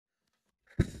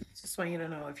Just want you to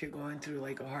know if you're going through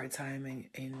like a hard time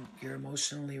and you're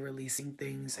emotionally releasing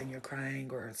things and you're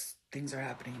crying or things are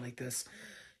happening like this,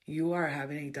 you are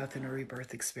having a death and a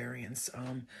rebirth experience.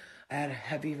 I had a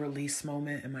heavy release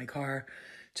moment in my car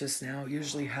just now.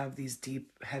 Usually have these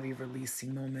deep, heavy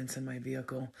releasing moments in my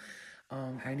vehicle.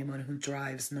 Anyone who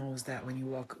drives knows that when you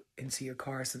walk into your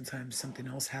car, sometimes something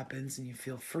else happens and you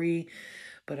feel free.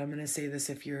 But I'm going to say this,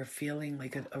 if you're feeling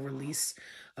like a release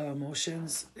of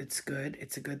emotions, it's good.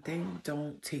 It's a good thing.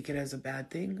 Don't take it as a bad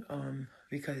thing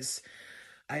because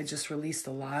I just released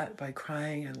a lot by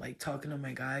crying and like talking to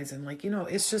my guys. And like,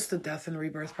 it's just the death and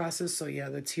rebirth process. So yeah,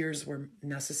 the tears were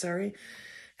necessary.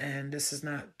 And this is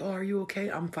not, oh, are you okay?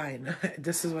 I'm fine.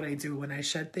 This is what I do when I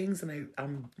shed things and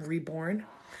I'm reborn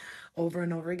over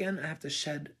and over again. I have to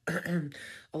shed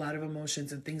a lot of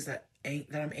emotions and things that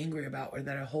I'm angry about or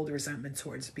that I hold resentment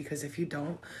towards. Because if you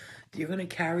don't, you're going to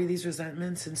carry these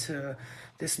resentments into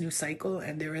this new cycle,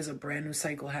 and there is a brand new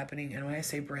cycle happening. And when I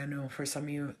say brand new, for some of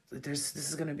you, this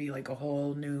is going to be like a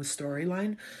whole new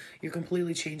storyline. You're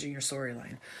completely changing your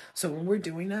storyline. So when we're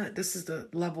doing that, this is the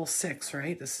level 6,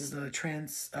 right? This is the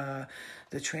transition,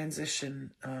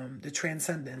 the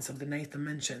transcendence of the ninth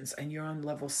dimensions, and you're on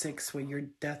level 6 where you're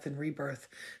death and rebirth,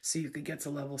 so you could get to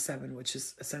level 7, which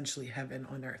is essentially heaven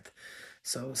on earth.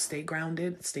 So stay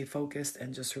grounded, stay focused,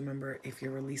 and just remember, if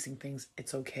you're releasing things,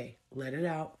 it's okay. Let it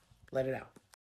out. Let it out.